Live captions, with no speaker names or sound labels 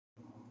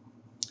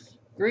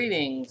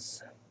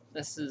Greetings.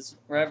 This is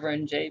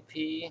Reverend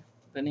J.P.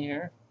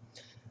 Vanir.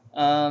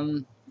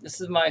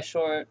 This is my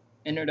short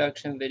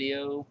introduction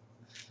video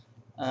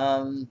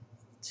to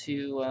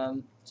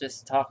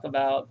just talk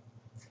about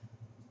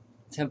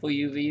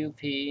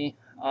TempleUVUP.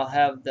 I'll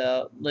have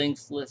the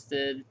links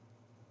listed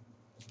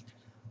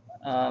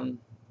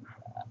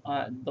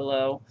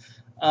below.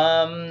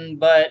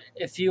 But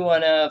if you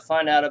want to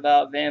find out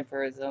about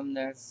vampirism,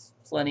 there's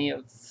plenty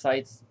of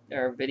sites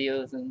or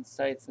videos and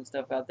sites and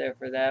stuff out there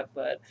for that.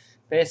 But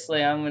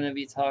basically, I'm going to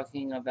be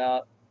talking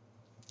about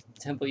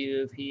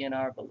TempleUVUP and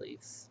our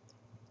beliefs.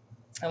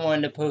 I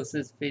wanted to post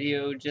this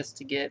video just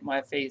to get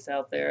my face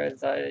out there,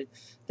 as I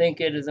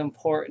think it is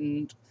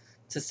important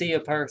to see a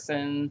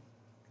person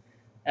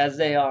as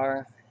they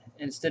are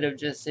instead of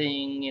just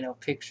seeing,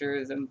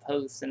 pictures and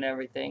posts and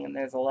everything. And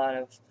there's a lot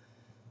of,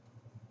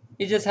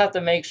 you just have to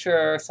make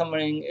sure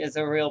somebody is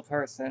a real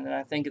person. And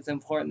I think it's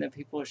important that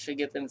people should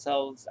get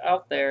themselves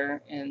out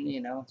there and,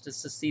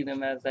 just to see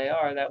them as they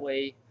are. That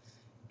way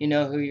you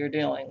know who you're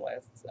dealing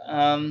with.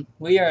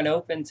 We are an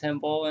open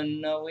temple,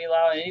 and we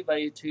allow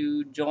anybody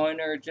to join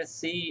or just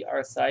see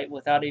our site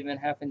without even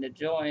having to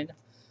join.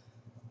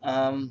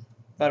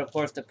 But of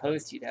course, to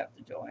post, you'd have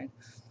to join.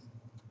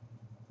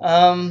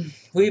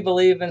 We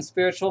believe in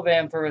spiritual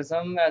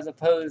vampirism as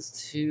opposed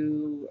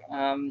to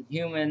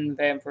human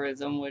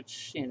vampirism,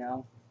 which,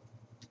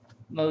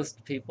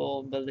 most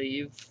people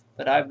believe,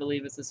 but I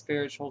believe it's a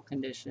spiritual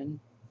condition.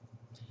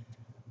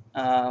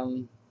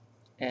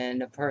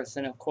 And a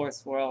person, of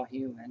course, we're all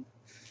human.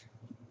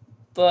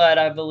 But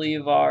I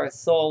believe our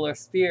soul or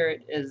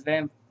spirit is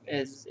a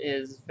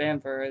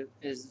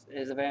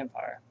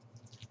vampire,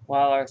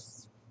 while our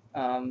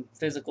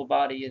physical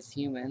body is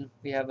human.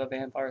 We have a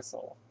vampire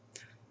soul,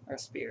 or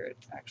spirit,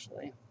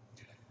 actually.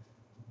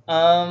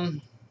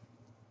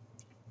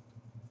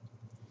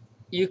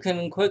 You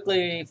can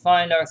quickly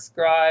find our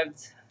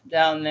scribes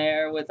down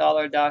there with all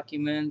our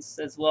documents,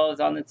 as well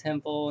as on the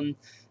temple. And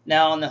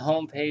now on the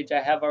home page,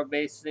 I have our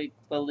basic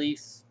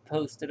beliefs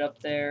posted up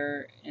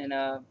there in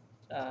a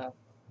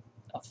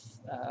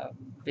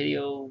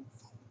video,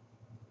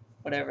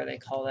 whatever they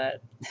call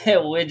that,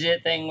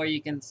 widget thing where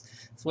you can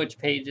switch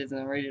pages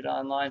and read it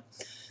online.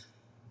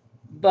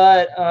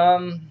 But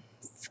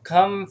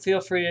come,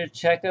 feel free to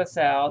check us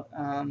out.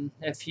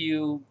 If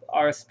you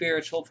are a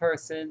spiritual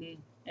person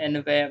and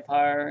a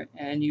vampire,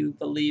 and you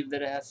believe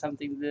that it has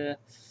something to,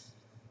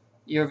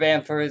 your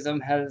vampirism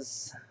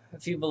has,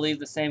 if you believe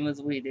the same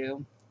as we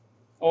do,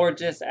 or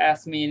just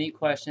ask me any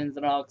questions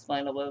and I'll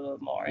explain a little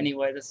bit more.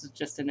 Anyway, this is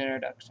just an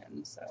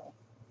introduction, so.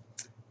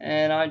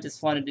 And I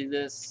just want to do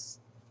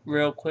this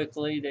real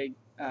quickly to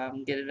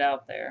get it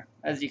out there.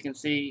 As you can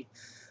see,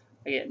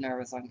 I get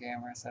nervous on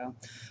camera, so.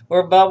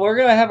 We're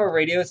gonna have a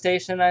radio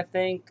station, I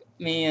think.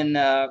 Me and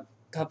a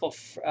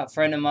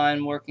friend of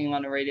mine working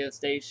on a radio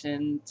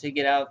station to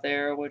get out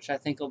there, which I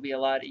think will be a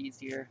lot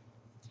easier.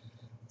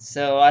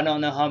 So I don't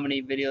know how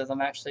many videos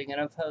I'm actually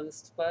gonna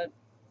post, but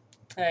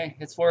hey,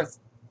 it's worth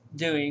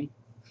doing,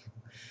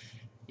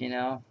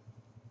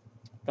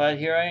 But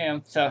here I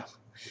am, so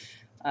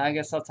I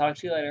guess I'll talk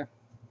to you later.